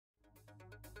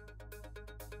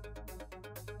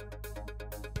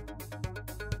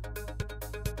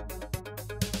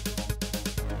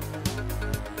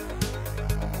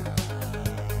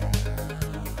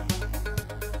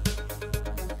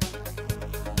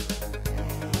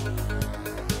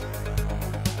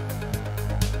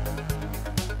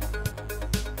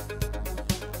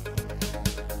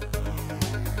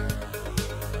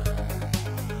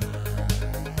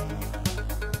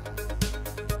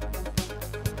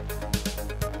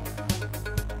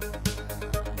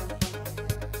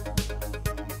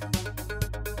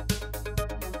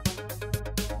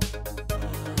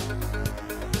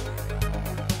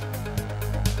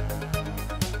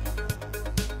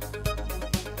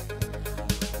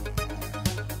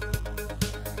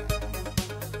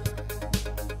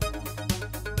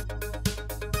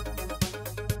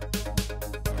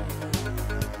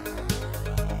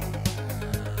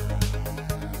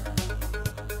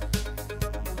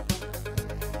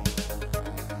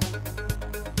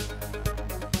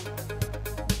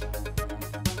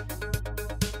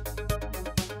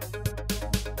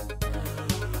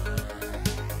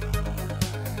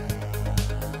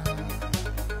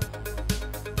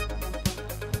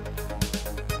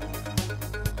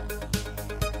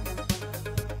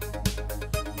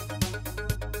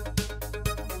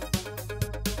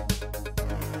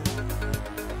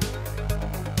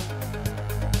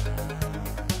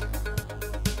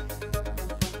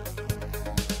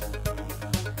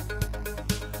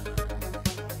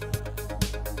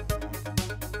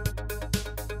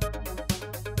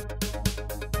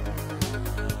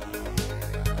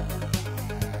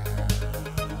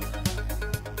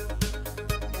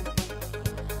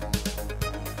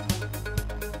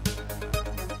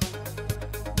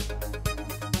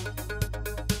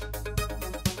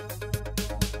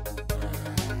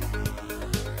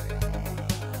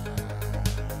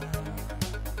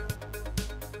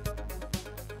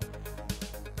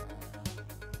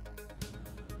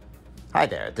Hi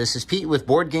there, this is Pete with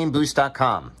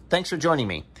BoardGameBoost.com. Thanks for joining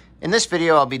me. In this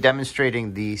video, I'll be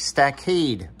demonstrating the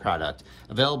Stackade product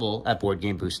available at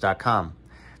BoardGameBoost.com.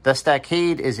 The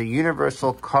Stackade is a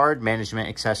universal card management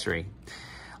accessory,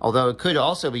 although it could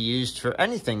also be used for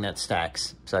anything that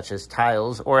stacks, such as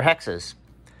tiles or hexes.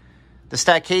 The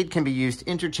Stackade can be used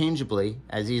interchangeably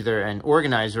as either an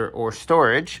organizer or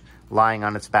storage, lying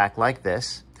on its back like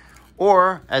this,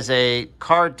 or as a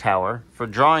card tower for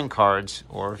drawing cards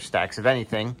or stacks of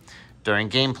anything during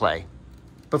gameplay.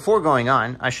 Before going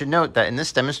on, I should note that in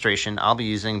this demonstration, I'll be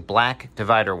using black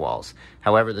divider walls.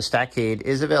 However, the Stackade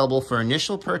is available for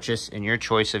initial purchase in your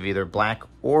choice of either black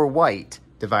or white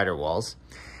divider walls,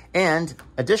 and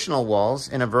additional walls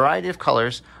in a variety of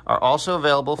colors are also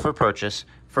available for purchase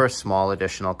for a small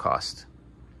additional cost.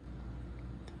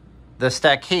 The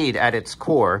Stackade at its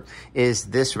core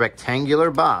is this rectangular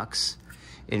box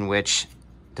in which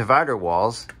divider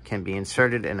walls can be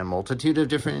inserted in a multitude of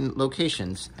different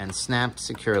locations and snapped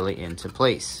securely into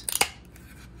place,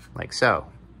 like so.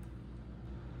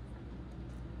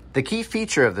 The key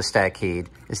feature of the Stackade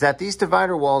is that these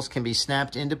divider walls can be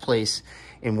snapped into place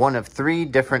in one of three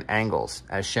different angles,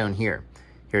 as shown here.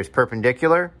 Here's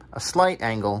perpendicular, a slight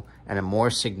angle, and a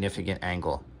more significant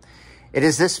angle. It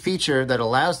is this feature that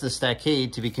allows the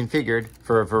Stackade to be configured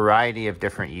for a variety of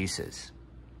different uses.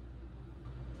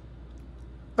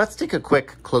 Let's take a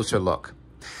quick closer look.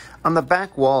 On the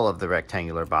back wall of the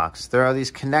rectangular box, there are these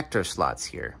connector slots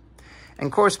here.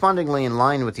 And correspondingly in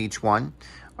line with each one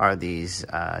are these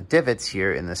divots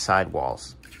here in the side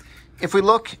walls. If we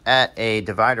look at a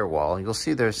divider wall, you'll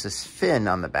see there's this fin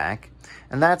on the back,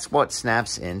 and that's what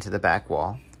snaps into the back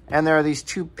wall. And there are these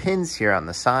two pins here on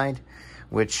the side,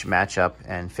 which match up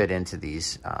and fit into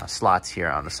these slots here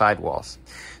on the side walls.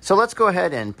 So let's go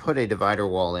ahead and put a divider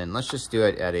wall in. Let's just do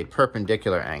it at a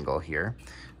perpendicular angle here,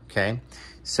 okay?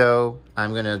 So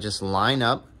I'm gonna just line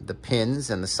up the pins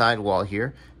and the side wall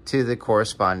here to the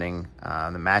corresponding,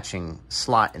 the matching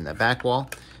slot in the back wall.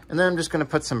 And then I'm just gonna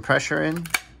put some pressure in,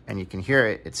 and you can hear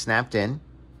it, it's snapped in,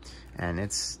 and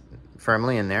it's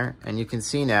firmly in there. And you can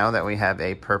see now that we have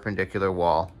a perpendicular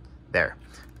wall there,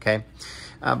 okay?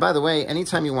 By the way,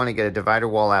 anytime you want to get a divider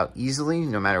wall out easily,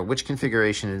 no matter which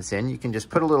configuration it's in, you can just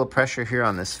put a little pressure here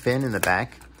on this fin in the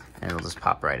back, and it'll just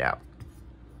pop right out.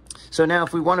 So now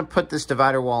if we want to put this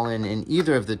divider wall in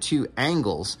either of the two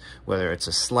angles, whether it's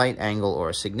a slight angle or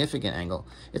a significant angle,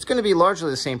 it's going to be largely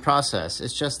the same process.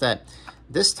 It's just that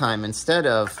this time, instead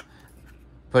of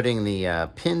putting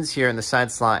the pins here in the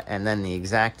side slot and then the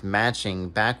exact matching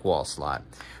back wall slot,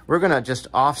 we're going to just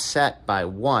offset by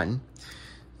one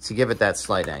to give it that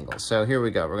slight angle. So here we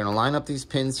go. We're going to line up these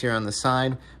pins here on the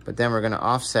side, but then we're going to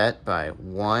offset by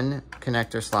one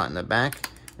connector slot in the back,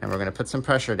 and we're going to put some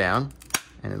pressure down,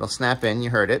 and it'll snap in.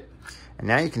 You heard it. And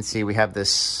now you can see we have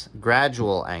this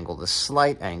gradual angle, this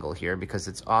slight angle here, because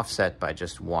it's offset by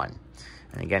just one.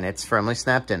 And again, it's firmly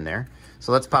snapped in there.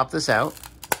 So let's pop this out.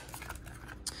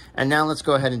 And now let's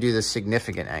go ahead and do the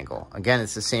significant angle. Again,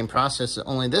 it's the same process,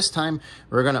 only this time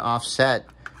we're going to offset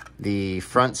the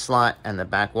front slot and the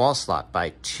back wall slot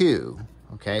by two.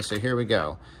 Okay, so here we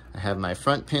go. I have my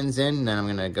front pins in, and then I'm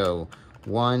gonna go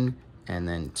one and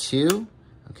then two.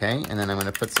 Okay, and then I'm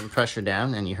gonna put some pressure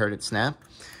down, and you heard it snap.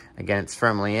 Again, it's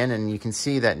firmly in, and you can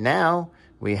see that now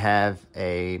we have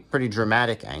a pretty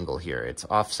dramatic angle here. It's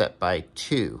offset by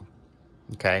two.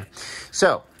 Okay,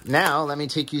 so now let me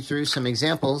take you through some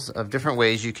examples of different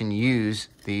ways you can use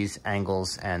these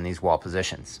angles and these wall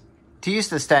positions. To use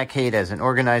the Stackade as an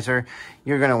organizer,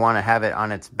 you're going to want to have it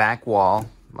on its back wall,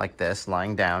 like this,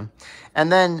 lying down.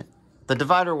 And then the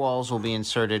divider walls will be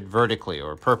inserted vertically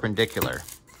or perpendicular,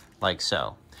 like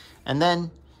so. And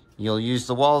then you'll use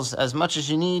the walls as much as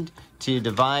you need to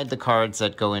divide the cards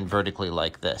that go in vertically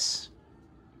like this.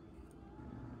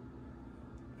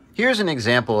 Here's an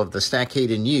example of the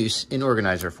Stackade in use in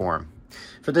organizer form.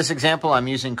 For this example, I'm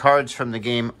using cards from the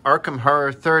game Arkham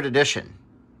Horror 3rd Edition.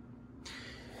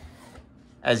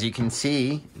 As you can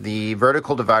see, the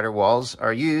vertical divider walls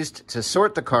are used to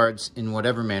sort the cards in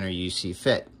whatever manner you see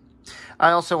fit. I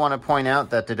also want to point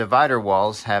out that the divider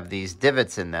walls have these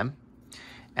divots in them,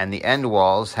 and the end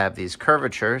walls have these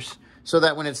curvatures, so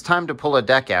that when it's time to pull a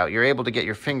deck out, you're able to get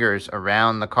your fingers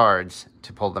around the cards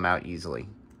to pull them out easily.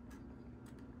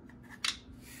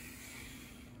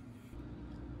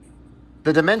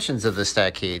 The dimensions of the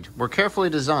Stackade were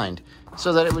carefully designed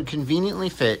so that it would conveniently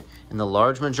fit in the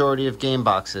large majority of game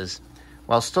boxes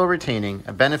while still retaining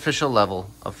a beneficial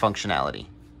level of functionality.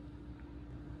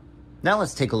 Now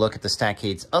let's take a look at the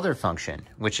Stackade's other function,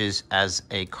 which is as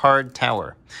a card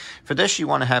tower. For this, you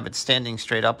want to have it standing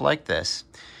straight up like this,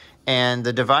 And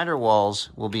the divider walls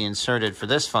will be inserted for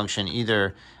this function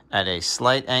either at a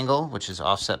slight angle, which is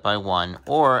offset by 1,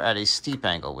 or at a steep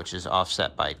angle, which is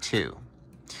offset by 2.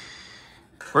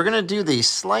 We're going to do the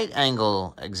slight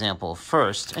angle example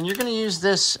first, and you're going to use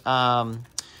this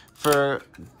for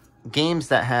games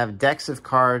that have decks of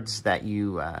cards that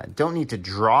you don't need to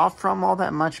draw from all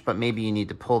that much, but maybe you need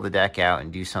to pull the deck out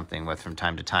and do something with from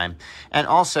time to time. And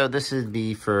also, this would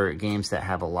be for games that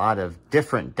have a lot of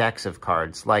different decks of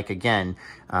cards, like, again,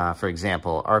 for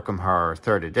example, Arkham Horror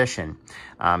 3rd Edition,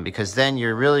 because then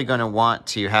you're really going to want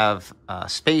to have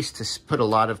space to put a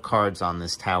lot of cards on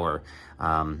this tower,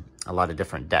 a lot of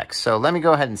different decks. So let me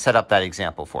go ahead and set up that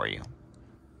example for you.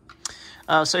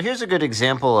 So here's a good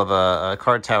example of a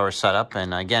card tower setup,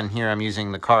 and again, here I'm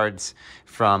using the cards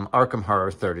from Arkham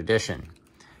Horror 3rd Edition.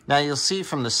 Now you'll see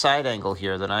from the side angle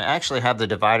here that I actually have the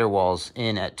divider walls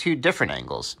in at 2 different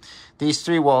angles. These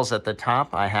 3 walls at the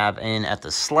top I have in at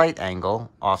the slight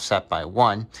angle, offset by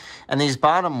 1, and these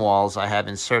bottom walls I have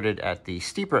inserted at the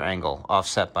steeper angle,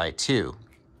 offset by 2.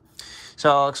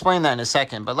 So I'll explain that in a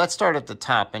second, but let's start at the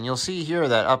top, and you'll see here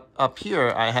that up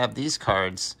here I have these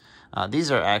cards.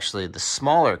 These are actually the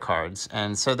smaller cards,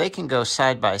 and so they can go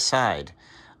side by side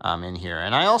in here.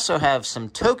 And I also have some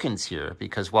tokens here,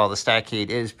 because while the Stackade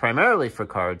is primarily for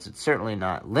cards, it's certainly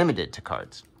not limited to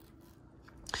cards.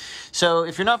 So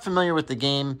if you're not familiar with the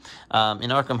game, in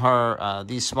Arkham Horror,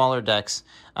 these smaller decks,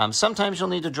 sometimes you'll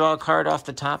need to draw a card off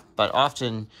the top, but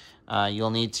often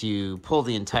you'll need to pull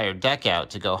the entire deck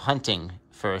out to go hunting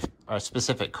for a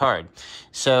specific card.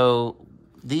 So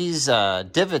these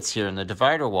divots here in the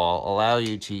divider wall allow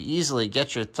you to easily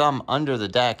get your thumb under the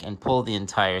deck and pull the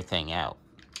entire thing out.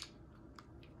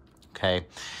 Okay,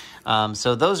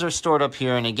 so those are stored up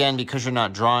here, and again, because you're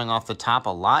not drawing off the top a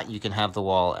lot, you can have the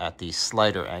wall at the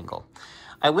slighter angle.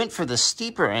 I went for the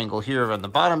steeper angle here on the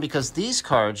bottom because these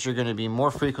cards you're going to be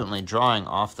more frequently drawing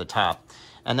off the top,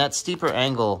 and that steeper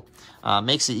angle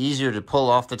makes it easier to pull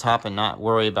off the top and not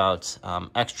worry about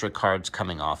extra cards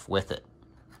coming off with it.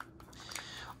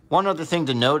 One other thing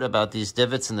to note about these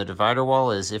divots in the divider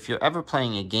wall is if you're ever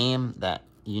playing a game that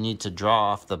you need to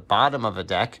draw off the bottom of a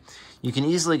deck, you can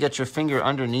easily get your finger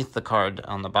underneath the card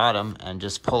on the bottom and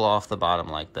just pull off the bottom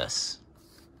like this.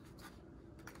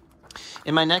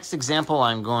 In my next example,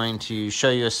 I'm going to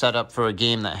show you a setup for a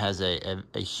game that has a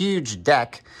huge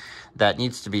deck that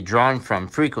needs to be drawn from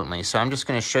frequently, so I'm just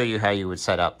going to show you how you would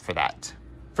set up for that.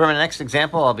 For my next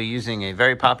example, I'll be using a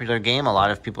very popular game a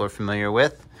lot of people are familiar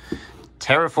with,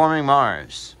 Terraforming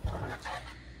Mars.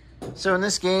 So in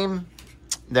this game,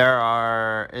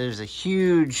 there's a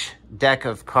huge deck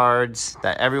of cards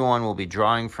that everyone will be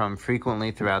drawing from frequently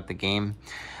throughout the game.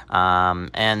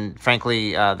 And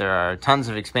frankly, there are tons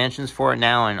of expansions for it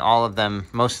now, and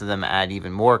most of them add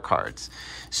even more cards.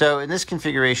 So in this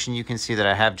configuration, you can see that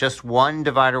I have just one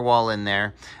divider wall in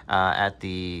there at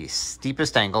the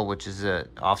steepest angle, which is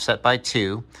offset by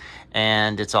 2.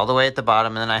 And it's all the way at the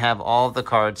bottom, and then I have all of the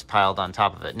cards piled on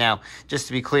top of it. Now, just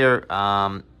to be clear,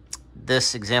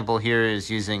 this example here is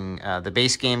using the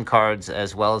base game cards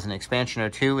as well as an expansion or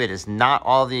 2. It is not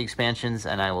all the expansions,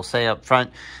 and I will say up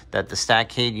front that the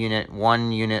Stackade unit,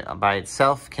 one unit by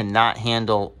itself, cannot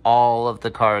handle all of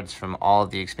the cards from all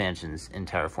of the expansions in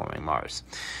Terraforming Mars.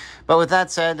 But with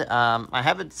that said, I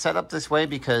have it set up this way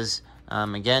because,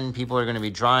 again, people are going to be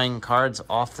drawing cards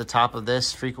off the top of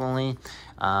this frequently.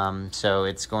 So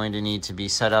it's going to need to be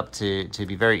set up to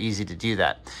be very easy to do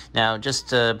that. Now, just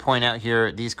to point out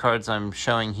here, these cards I'm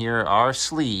showing here are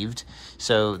sleeved,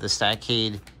 so the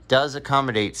Stackade does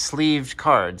accommodate sleeved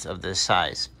cards of this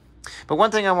size. But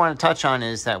one thing I want to touch on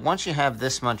is that once you have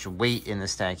this much weight in the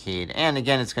Stackade, and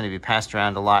again, it's going to be passed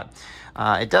around a lot,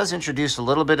 it does introduce a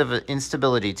little bit of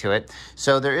instability to it.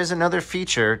 So there is another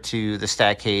feature to the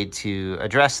Stackade to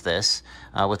address this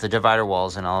with the divider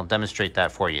walls, and I'll demonstrate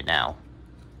that for you now.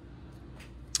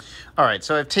 All right,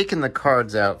 so I've taken the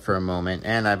cards out for a moment,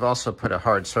 and I've also put a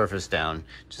hard surface down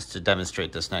just to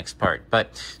demonstrate this next part.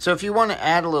 So if you want to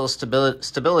add a little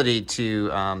stability to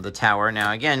the tower,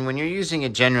 now again, when you're using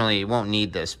it generally, you won't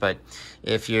need this, but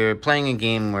if you're playing a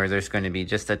game where there's going to be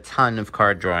just a ton of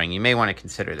card drawing, you may want to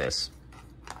consider this.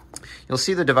 You'll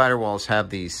see the divider walls have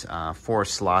these 4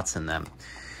 slots in them.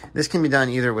 This can be done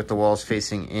either with the walls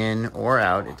facing in or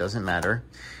out, it doesn't matter.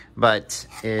 But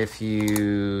if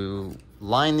you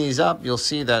line these up, you'll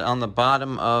see that on the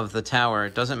bottom of the tower,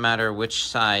 it doesn't matter which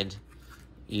side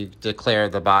you declare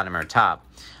the bottom or top.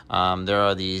 There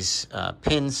are these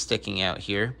pins sticking out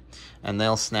here, and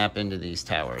they'll snap into these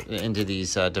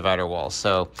divider walls.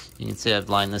 So you can see I've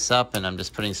lined this up, and I'm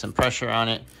just putting some pressure on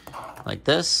it like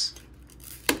this.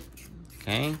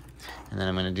 Okay, And then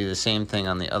I'm going to do the same thing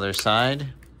on the other side.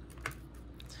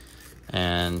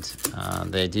 And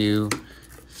they do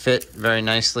fit very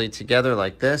nicely together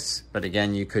like this. But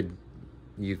again, you could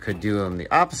do them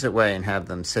the opposite way and have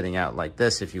them sitting out like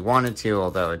this if you wanted to,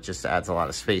 although it just adds a lot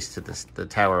of space to the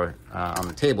tower on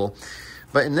the table.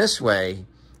 But in this way,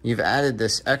 you've added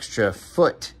this extra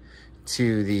foot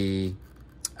to the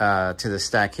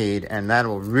Stackade, and that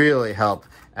will really help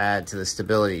add to the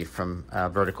stability from a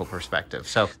vertical perspective.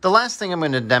 So the last thing I'm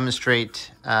going to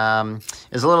demonstrate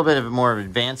is a little bit of a more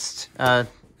advanced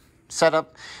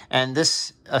setup, and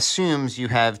this assumes you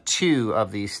have 2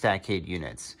 of these Stackade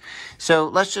units. So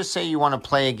let's just say you want to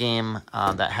play a game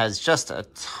that has just a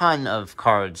ton of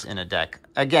cards in a deck,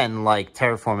 again, like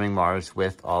Terraforming Mars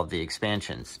with all the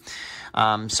expansions.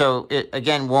 So it,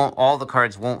 again, all the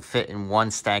cards won't fit in one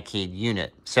Stackade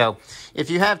unit. So if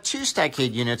you have 2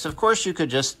 Stackade units, of course you could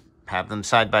just have them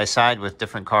side by side with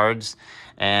different cards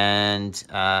and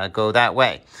go that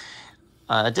way.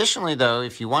 Additionally, though,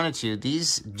 if you wanted to,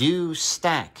 these do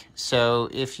stack. So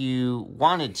if you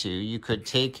wanted to, you could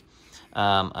take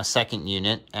a second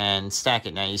unit and stack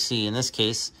it. Now, you see, in this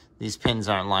case, these pins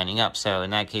aren't lining up. So in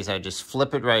that case, I just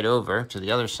flip it right over to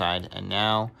the other side, and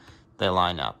now they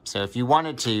line up. So if you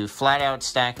wanted to flat out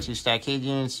stack 2 Stackade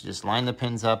units, just line the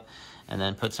pins up and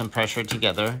then put some pressure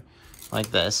together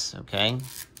like this, okay?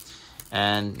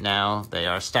 And now they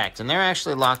are stacked. And they're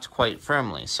actually locked quite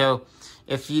firmly. So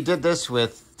if you did this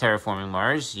with Terraforming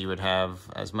Mars, you would have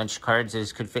as much cards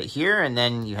as could fit here, and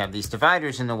then you have these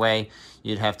dividers in the way.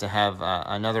 You'd have to have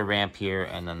another ramp here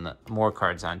and then more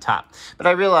cards on top. But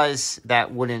I realize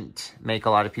that wouldn't make a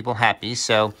lot of people happy,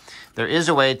 so there is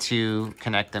a way to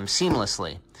connect them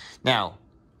seamlessly. Now,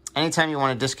 anytime you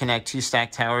want to disconnect 2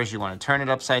 stacked towers, you want to turn it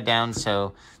upside down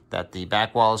so that the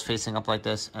back wall is facing up like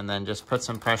this, and then just put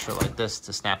some pressure like this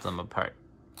to snap them apart.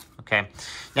 Okay,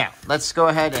 now let's go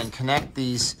ahead and connect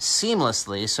these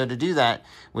seamlessly. So to do that,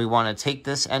 we want to take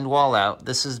this end wall out.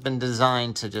 This has been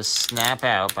designed to just snap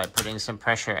out by putting some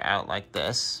pressure out like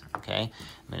this. Okay,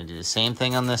 I'm going to do the same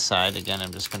thing on this side. Again,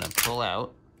 I'm just going to pull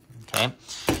out. Okay,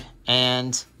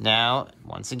 and now,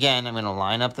 once again, I'm going to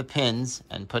line up the pins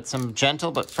and put some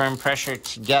gentle but firm pressure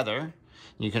together.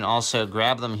 You can also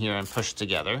grab them here and push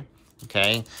together.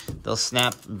 Okay, they'll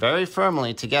snap very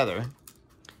firmly together.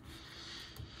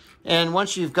 And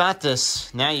once you've got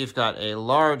this, now you've got a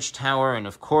large tower, and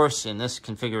of course, in this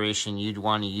configuration, you'd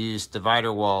want to use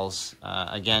divider walls,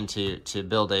 again, to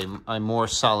build a more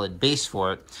solid base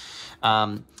for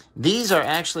it. These are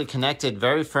actually connected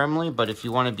very firmly, but if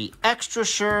you want to be extra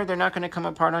sure they're not going to come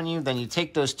apart on you, then you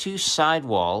take those 2 side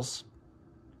walls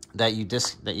that you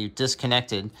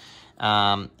disconnected,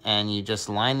 and you just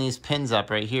line these pins up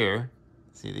right here.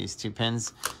 See these 2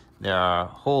 pins? There are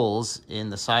holes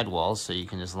in the side walls, so you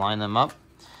can just line them up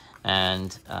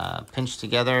and pinch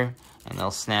together, and they'll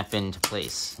snap into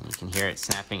place. You can hear it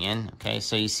snapping in, okay?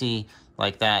 So you see,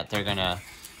 like that, they're gonna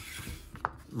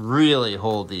really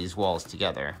hold these walls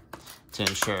together to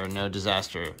ensure no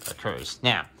disaster occurs.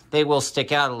 Now, they will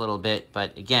stick out a little bit,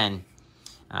 but again,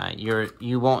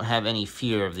 you won't have any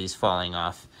fear of these falling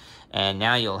off. And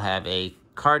now you'll have a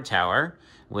card tower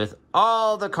with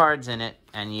all the cards in it,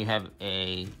 and you have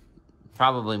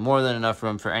probably more than enough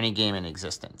room for any game in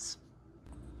existence.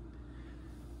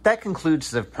 That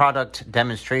concludes the product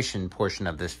demonstration portion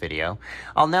of this video.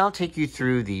 I'll now take you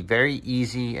through the very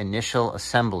easy initial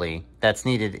assembly that's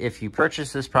needed if you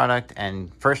purchase this product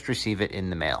and first receive it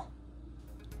in the mail.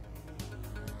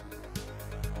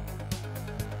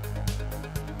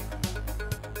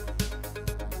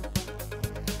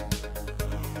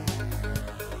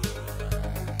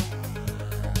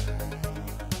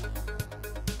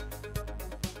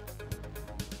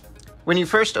 When you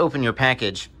first open your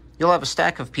package, you'll have a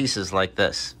stack of pieces like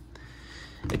this.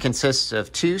 It consists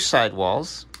of 2 side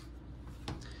walls,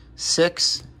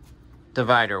 6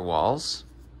 divider walls,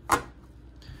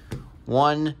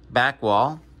 1 back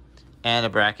wall, and a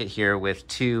bracket here with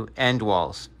 2 end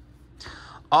walls.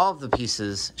 All of the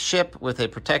pieces ship with a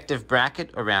protective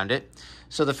bracket around it.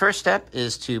 So the first step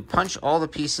is to punch all the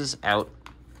pieces out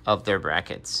of their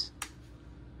brackets.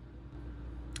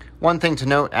 One thing to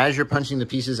note as you're punching the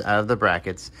pieces out of the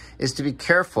brackets is to be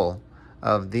careful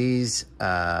of these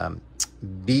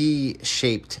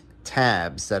B-shaped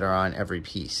tabs that are on every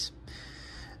piece.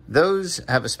 Those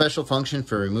have a special function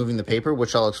for removing the paper,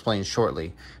 which I'll explain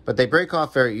shortly, but they break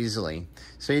off very easily.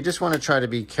 So you just want to try to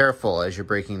be careful as you're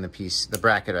breaking the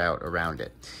bracket out around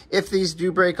it. If these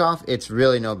do break off, it's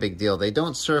really no big deal. They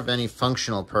don't serve any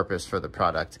functional purpose for the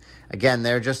product. Again,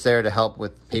 they're just there to help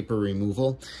with paper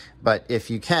removal, but if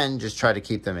you can, just try to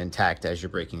keep them intact as you're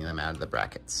breaking them out of the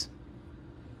brackets.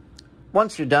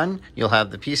 Once you're done, you'll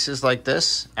have the pieces like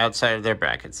this outside of their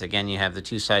brackets. Again, you have the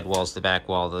two side walls, the back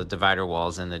wall, the divider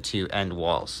walls, and the two end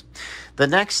walls. The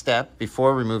next step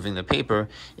before removing the paper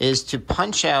is to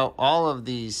punch out all of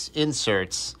these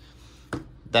inserts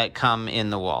that come in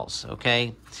the walls,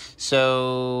 okay?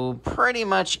 So pretty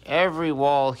much every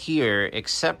wall here,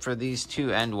 except for these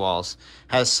two end walls,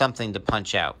 has something to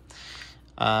punch out.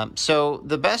 So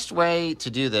the best way to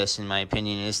do this, in my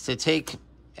opinion, is to take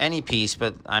any piece,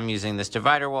 but I'm using this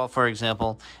divider wall, for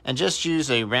example, and just use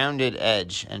a rounded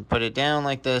edge and put it down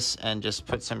like this and just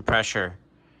put some pressure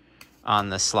on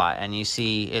the slot. And you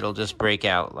see it'll just break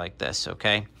out like this,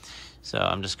 okay? So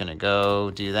I'm just gonna go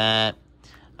do that.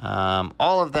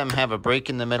 All of them have a break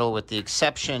in the middle with the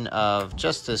exception of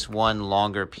just this one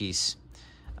longer piece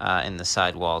in the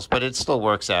side walls, but it still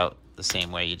works out the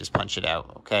same way. You just punch it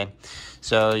out, okay?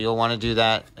 So you'll want to do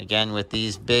that again with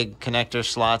these big connector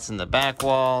slots in the back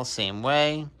wall, same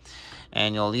way.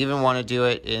 And you'll even want to do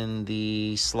it in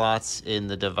the slots in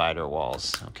the divider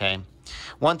walls, okay?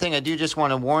 One thing I do just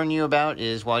want to warn you about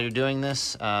is while you're doing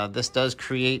this, this does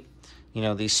create, you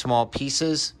know, these small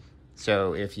pieces.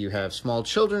 So if you have small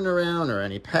children around or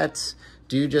any pets,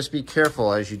 do just be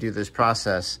careful as you do this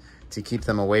process to keep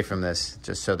them away from this,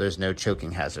 just so there's no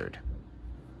choking hazard.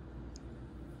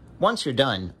 Once you're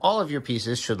done, all of your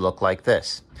pieces should look like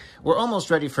this. We're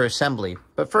almost ready for assembly,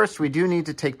 but first we do need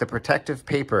to take the protective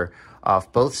paper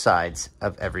off both sides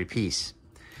of every piece.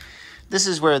 This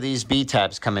is where these B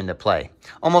tabs come into play.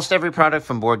 Almost every product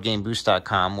from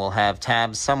BoardGameBoost.com will have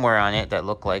tabs somewhere on it that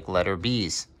look like letter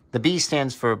B's. The B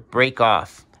stands for break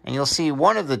off, and you'll see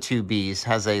one of the two B's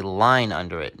has a line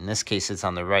under it. In this case, it's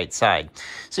on the right side.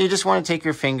 So you just want to take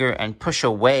your finger and push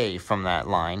away from that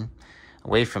line,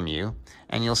 away from you,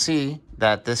 and you'll see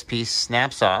that this piece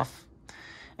snaps off.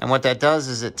 And what that does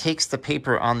is it takes the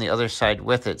paper on the other side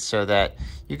with it so that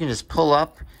you can just pull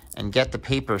up and get the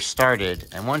paper started.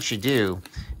 And once you do,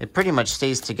 it pretty much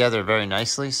stays together very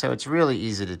nicely, so it's really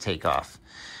easy to take off.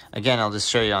 Again, I'll just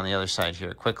show you on the other side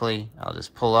here quickly. I'll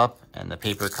just pull up and the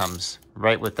paper comes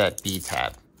right with that B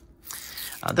tab.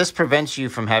 This prevents you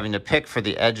from having to pick for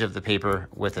the edge of the paper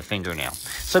with a fingernail.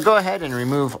 So go ahead and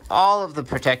remove all of the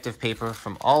protective paper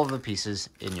from all of the pieces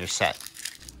in your set.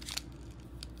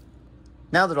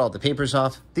 Now that all the paper's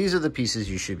off, these are the pieces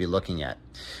you should be looking at.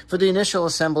 For the initial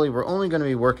assembly, we're only going to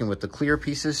be working with the clear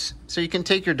pieces, so you can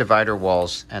take your divider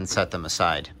walls and set them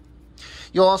aside.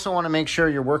 You'll also want to make sure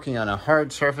you're working on a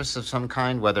hard surface of some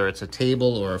kind, whether it's a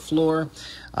table or a floor.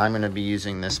 I'm going to be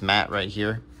using this mat right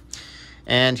here.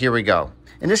 And here we go.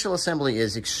 Initial assembly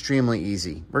is extremely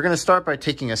easy. We're going to start by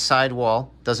taking a side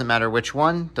wall. Doesn't matter which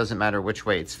one, doesn't matter which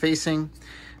way it's facing.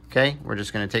 Okay, we're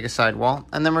just going to take a side wall,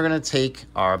 and then we're going to take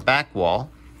our back wall,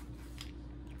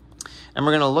 and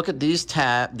we're going to look at these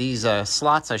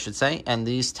slots, I should say, and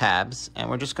these tabs, and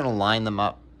we're just going to line them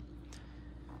up.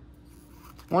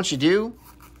 Once you do,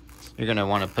 you're going to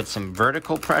want to put some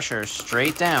vertical pressure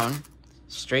straight down.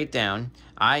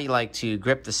 I like to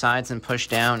grip the sides and push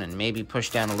down, and maybe push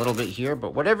down a little bit here,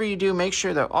 but whatever you do, make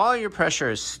sure that all your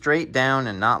pressure is straight down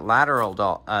and not lateral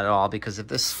at all, because if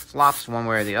this flops one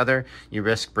way or the other, you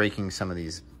risk breaking some of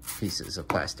these pieces of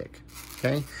plastic,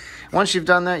 okay? Once you've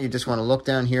done that, you just want to look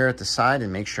down here at the side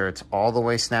and make sure it's all the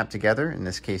way snapped together. In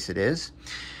this case, it is.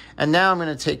 And now I'm going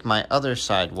to take my other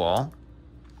side wall,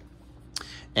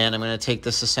 and I'm going to take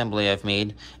this assembly I've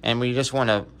made, and we just want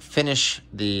to finish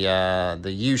the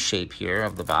U shape here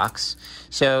of the box.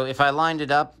 So if I lined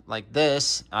it up like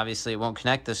this, obviously it won't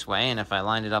connect this way, and if I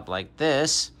lined it up like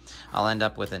this, I'll end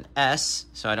up with an S,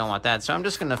 so I don't want that. So I'm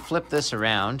just going to flip this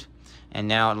around, and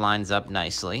now it lines up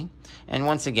nicely. And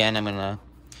once again, I'm going to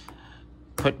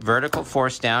put vertical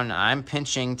force down. I'm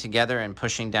pinching together and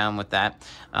pushing down with that.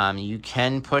 You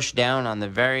can push down on the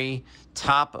very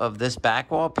top of this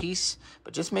back wall piece,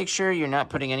 but just make sure you're not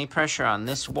putting any pressure on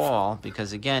this wall,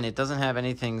 because again, it doesn't have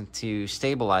anything to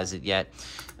stabilize it yet,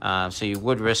 so you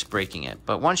would risk breaking it.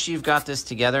 But once you've got this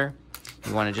together,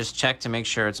 you want to just check to make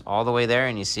sure it's all the way there,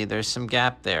 and you see there's some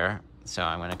gap there. So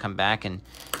I'm going to come back and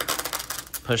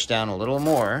push down a little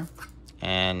more,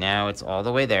 and now it's all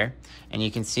the way there, and you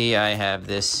can see I have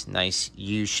this nice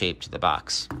U shape to the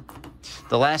box.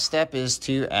 The last step is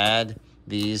to add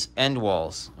these end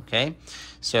walls, okay?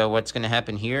 So what's going to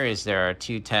happen here is there are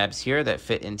two tabs here that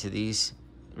fit into these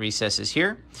recesses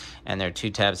here, and there are two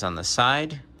tabs on the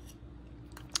side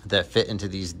that fit into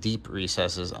these deep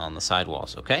recesses on the side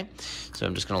walls, okay? So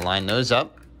I'm just going to line those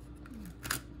up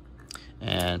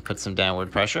and put some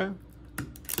downward pressure.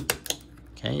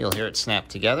 Okay, you'll hear it snap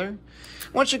together.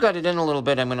 Once you've got it in a little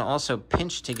bit, I'm going to also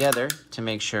pinch together to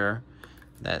make sure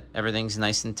that everything's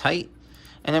nice and tight.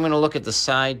 And I'm going to look at the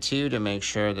side too to make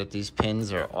sure that these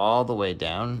pins are all the way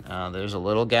down. There's a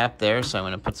little gap there, so I'm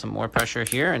going to put some more pressure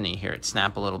here, and you hear it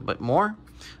snap a little bit more.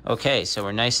 Okay, so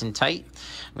we're nice and tight.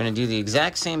 I'm going to do the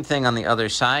exact same thing on the other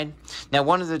side. Now,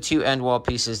 one of the two end wall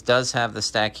pieces does have the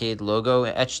Stackade logo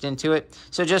etched into it.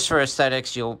 So just for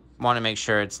aesthetics, you'll want to make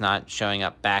sure it's not showing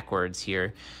up backwards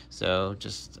here. So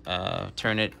just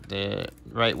turn it the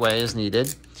right way as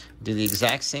needed. Do the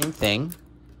exact same thing.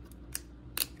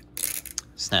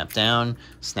 Snap down,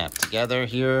 snap together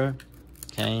here.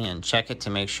 Okay, and check it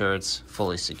to make sure it's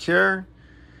fully secure.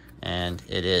 And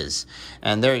it is.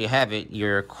 And there you have it.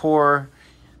 Your core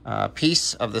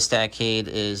piece of the Stackade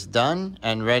is done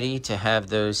and ready to have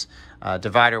those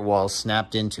divider walls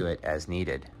snapped into it as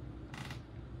needed.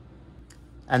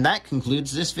 And that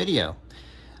concludes this video.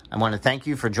 I want to thank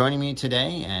you for joining me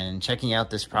today and checking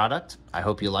out this product. I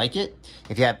hope you like it.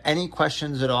 If you have any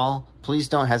questions at all, please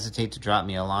don't hesitate to drop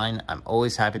me a line. I'm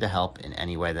always happy to help in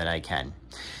any way that I can.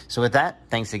 So with that,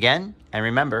 thanks again. And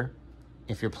remember,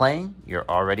 if you're playing, you're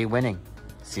already winning.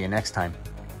 See you next time.